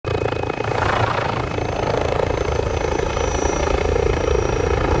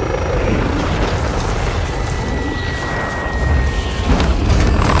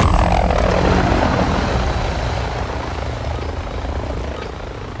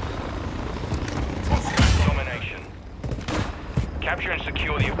Capture and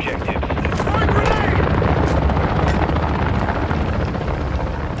secure the objectives.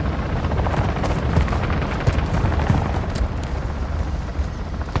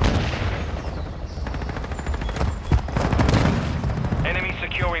 Enemy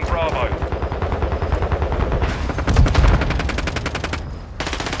securing Bravo.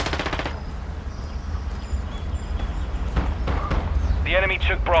 The enemy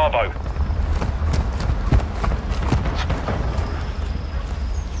took Bravo.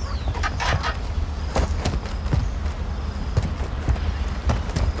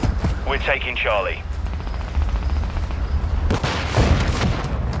 We're taking Charlie.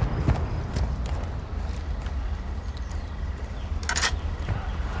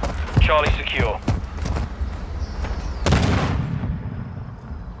 Charlie secure.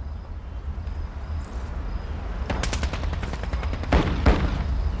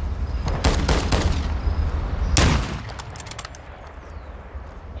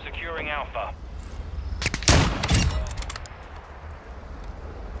 Securing Alpha.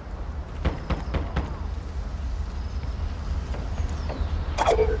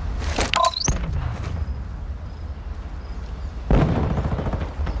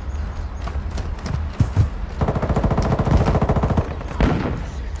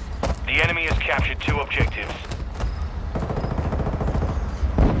 The enemy has captured 2 objectives.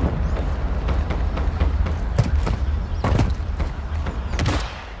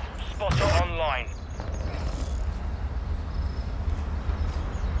 Spotter online.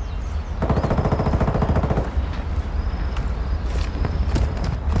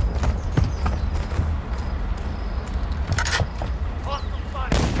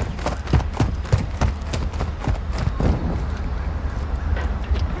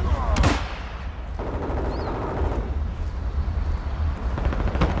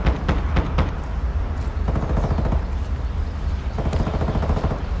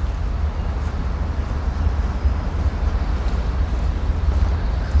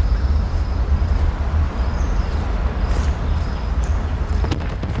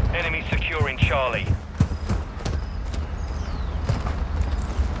 Enemy securing Charlie.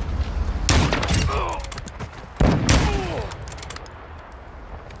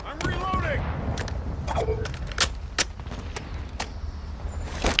 I'm reloading!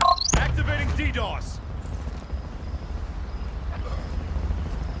 Activating DDoS!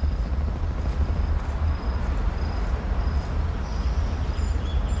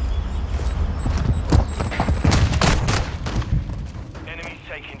 Enemy's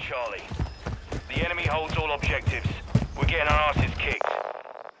taking Charlie. The enemy holds all objectives. We're getting our asses kicked.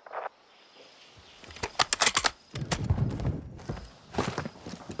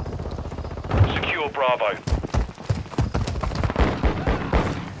 Secure Bravo.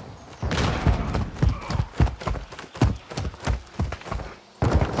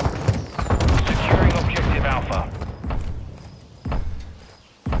 Securing objective Alpha.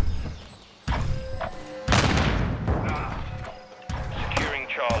 Securing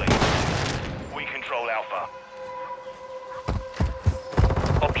Charlie. We control Alpha.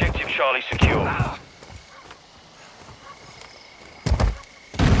 Objective Charlie secure.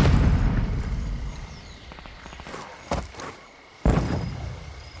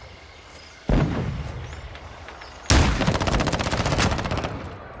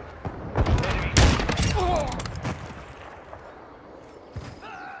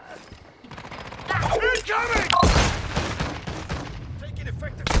 Incoming! Taking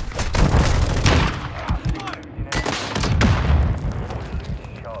effective.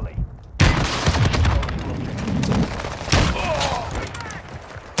 Charlie.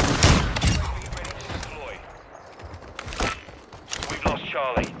 We've lost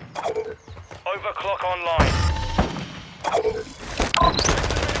Charlie. Overclock online.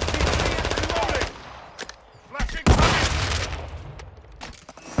 Reloading! Flashing fire!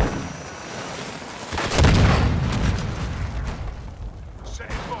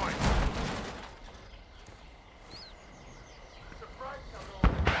 Setting fire.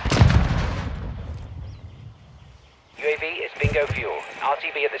 UAV is bingo fuel.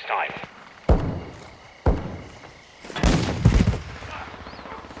 RTB at this time.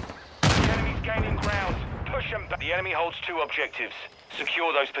 The enemy's gaining ground. Push them back. The enemy holds 2 objectives.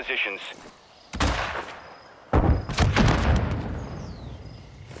 Secure those positions.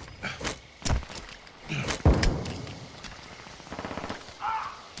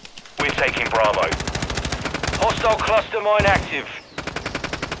 We're taking Bravo. Hostile cluster mine active.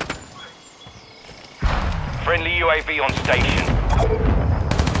 Friendly UAV on station.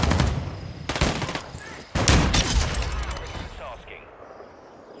 Tasking.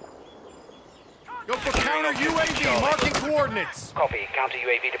 Go for counter UAV, marking coordinates. Copy. Counter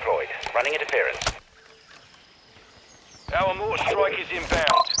UAV deployed. Running interference. Our mortar strike is inbound.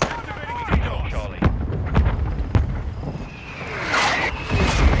 Activating DDoS. Charlie.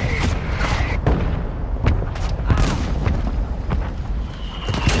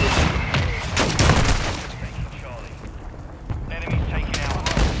 Taking Charlie. Enemies taking out.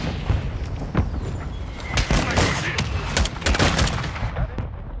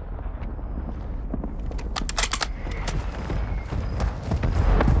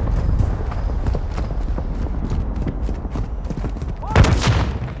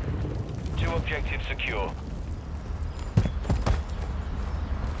 Two objectives secure.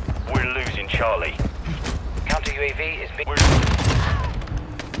 We're losing Charlie. Counter UAV is being...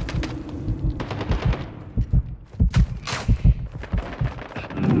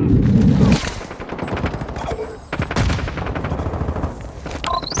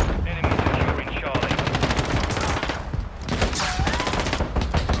 Enemy securing Charlie.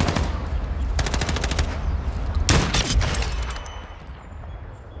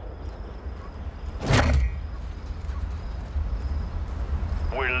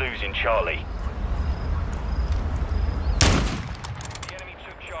 We're losing Charlie. The enemy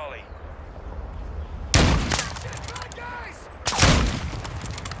took Charlie.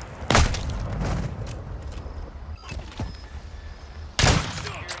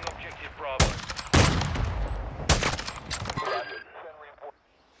 Securing objective Bravo.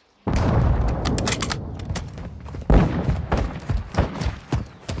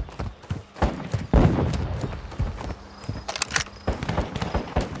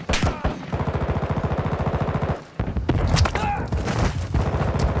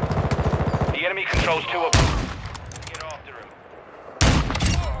 The enemy controls two of them. Get after him.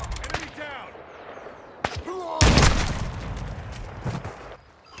 Enemy down.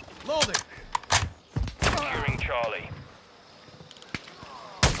 Loading. Securing Charlie.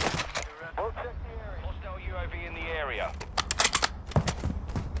 Hostile UAV in the area.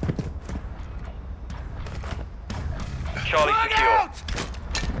 Charlie Frag secure. out!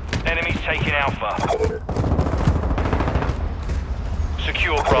 Enemies taking Alpha.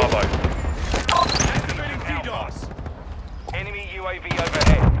 Secure Bravo. Activating DDoS. Enemy UAV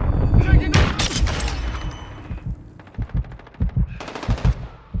overhead. Taking out.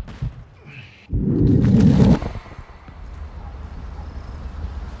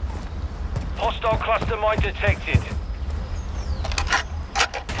 Hostile cluster mine detected.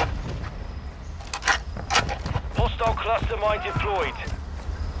 Hostile cluster mine deployed.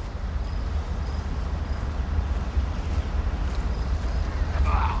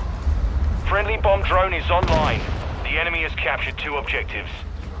 Friendly bomb drone is online. The enemy has captured two objectives.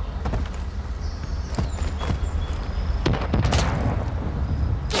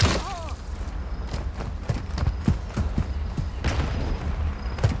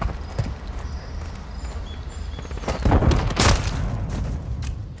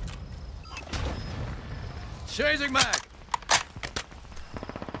 Chasing mag.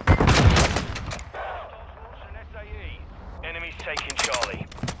 Enemies taking Charlie.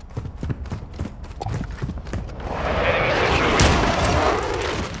 Enemy secured.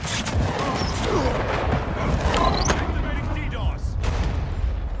 Activating DDoS.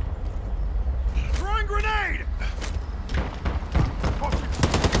 Throwing grenade.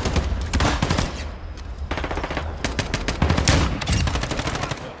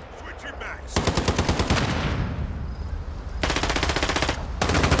 Switching backs.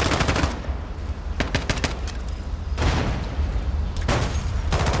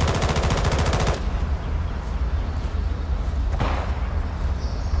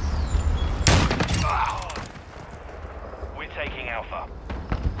 We're taking Alpha.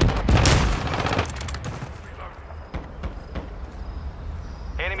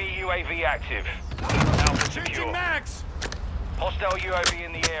 Enemy UAV active. Alpha Changing secure. max. Hostile UAV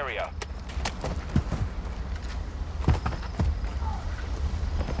in the area.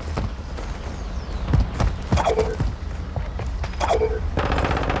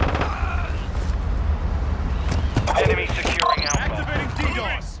 Enemy securing Alpha. Activating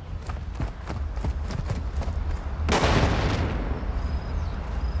DDoS.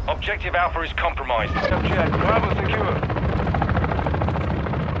 Objective Alpha is compromised. Subject Bravo secure.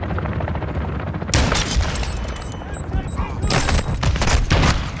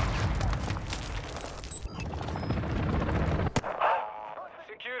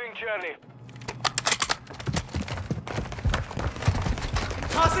 Securing Charlie.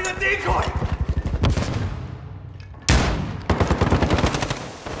 Tossing a decoy.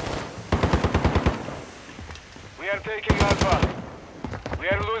 We are taking Alpha. We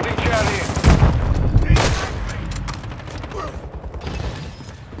are losing Charlie.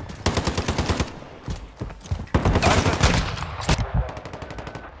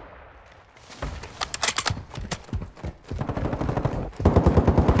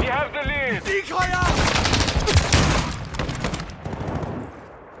 Decoy out!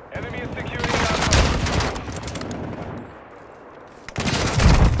 Enemy is securing Alpha.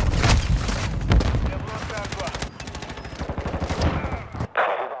 They have lost Alpha.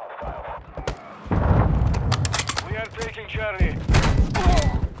 We are taking Charlie.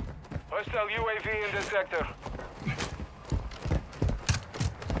 Hostile UAV in the sector.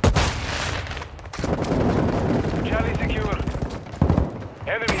 Charlie secure.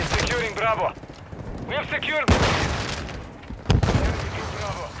 Enemy is securing Bravo. We have secured. Enemy took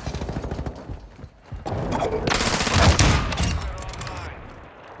Bravo. We're online.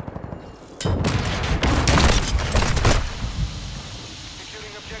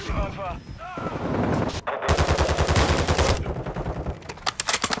 Securing objective Alpha.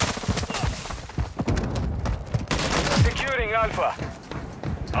 Securing Alpha.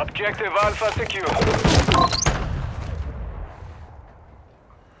 Objective Alpha secure.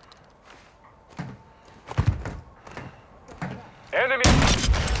 Enemy.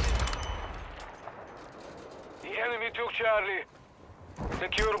 The enemy took Charlie.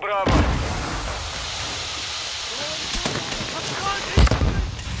 Secure Bravo.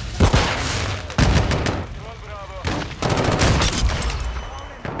 Control Bravo.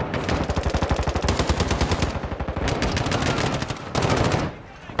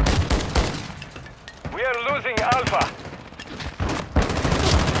 We are losing Alpha.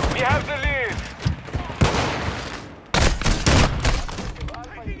 We have the lead.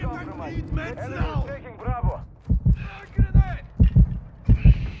 Enemy is taking Bravo.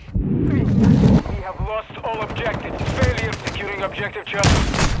 We have lost all objectives. Failure securing objective Charlie.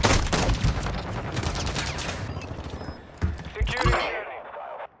 Securing Charlie.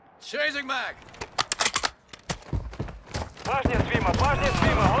 Chasing mag! Bашня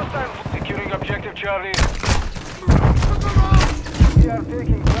Свима, hostile. Securing objective Charlie. We are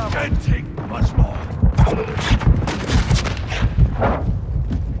taking Bravo. Can't take much more!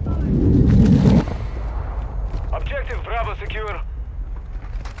 Objective Bravo secure.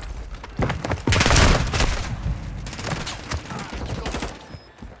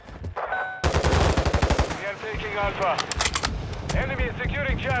 We are taking Alpha. Enemy is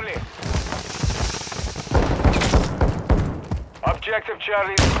securing Charlie. Objective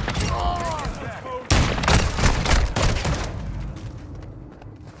Charlie.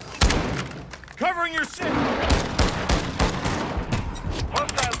 Covering your six!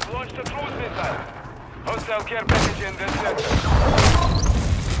 Hostiles launched a cruise missile. Hostile care package in this sector.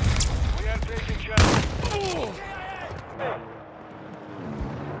 We are taking Charlie.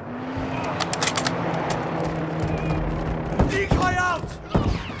 Decoy out!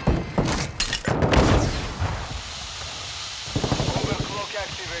 Overclock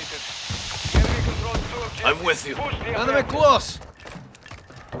activated. Enemy controls 2 objectives. I'm with you. Push the Enemy objective. close!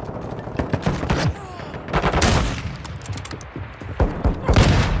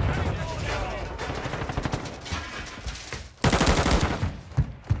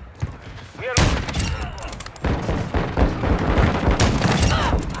 We are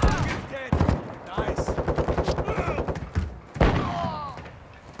Nice.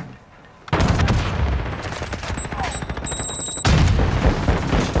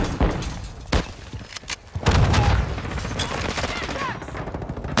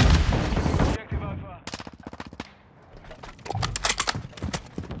 objective Alpha.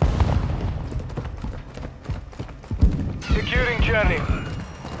 Securing Charlie.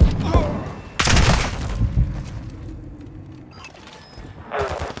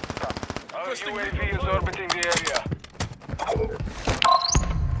 Our UAV is orbiting the area.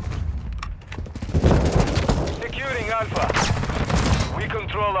 Securing Alpha. We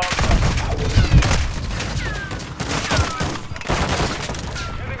control Alpha.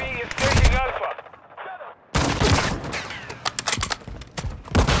 Enemy is taking Alpha.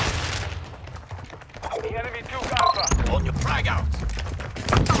 The enemy took Alpha. On your frag out!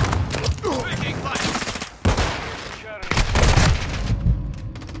 Taking fire! Charlie.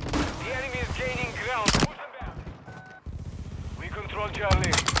 The enemy is gaining ground. Push them back. We control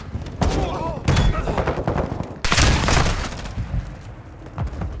Charlie.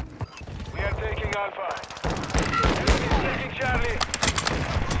 We are taking Alpha. Enemy is taking Charlie.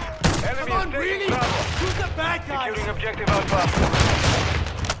 Enemy is taking Bravo. Who's the bad guy? Securing objective Alpha.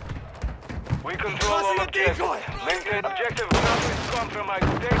 We control all Tossing a objectives. decoy. Maintain objective Bravo is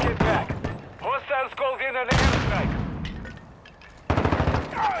compromised. Take it back. Hostiles called in an airstrike.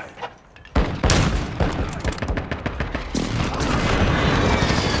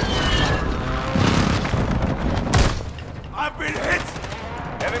 I've been hit!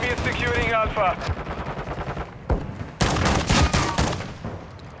 Enemy is securing Alpha.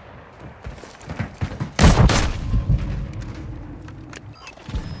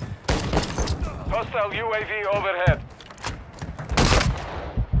 Hostile UAV overhead.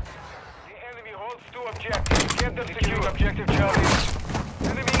 The enemy holds 2 objectives. Get them secure. Objective Charlie.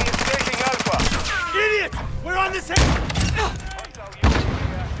 Enemy is taking Alpha. Idiot! We're on the same... Hostile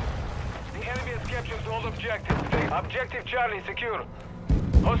UAV active. The enemy has captured all objectives. Objective Charlie secure.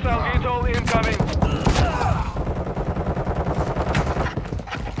 Hostile VTOL incoming.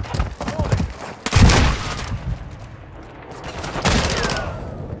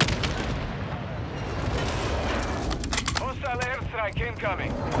 Hostile airstrike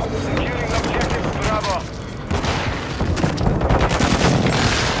incoming. Securing objective Bravo.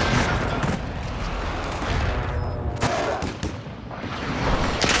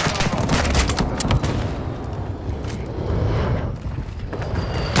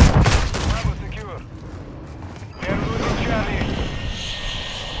 Bravo secure. We are losing Charlie.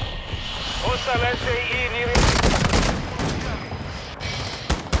 Hostile SAE nearing.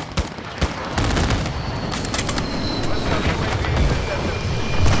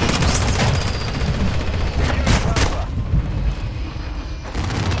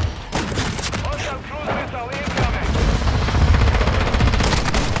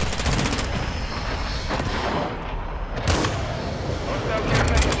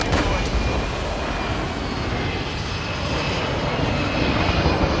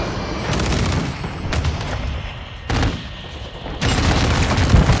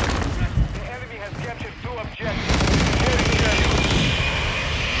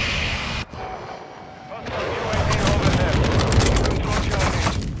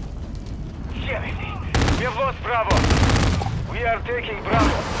 We have lost Bravo. We are taking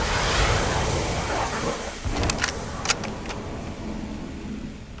Bravo.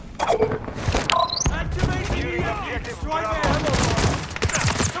 Activating the objective Destroy Bravo. the ammo.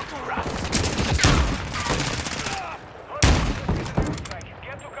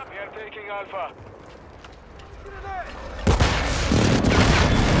 Get to come. We are taking Alpha.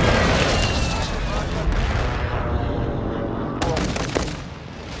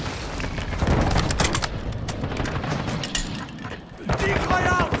 Decoy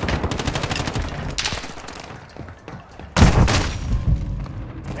out!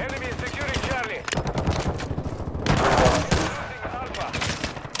 Enemy is securing Charlie. Losing Alpha.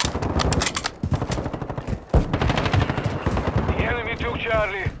 The enemy took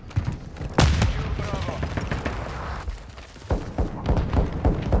Charlie. Secure Bravo.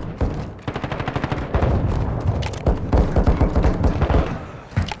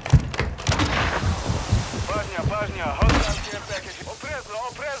 Paznia, hostile care package. Oprezno,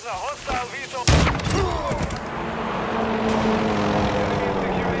 hostile VTOL. Enemy is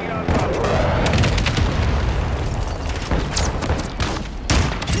securing Alpha.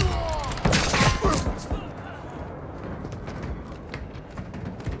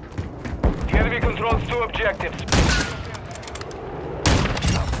 The enemy controls 2 objectives.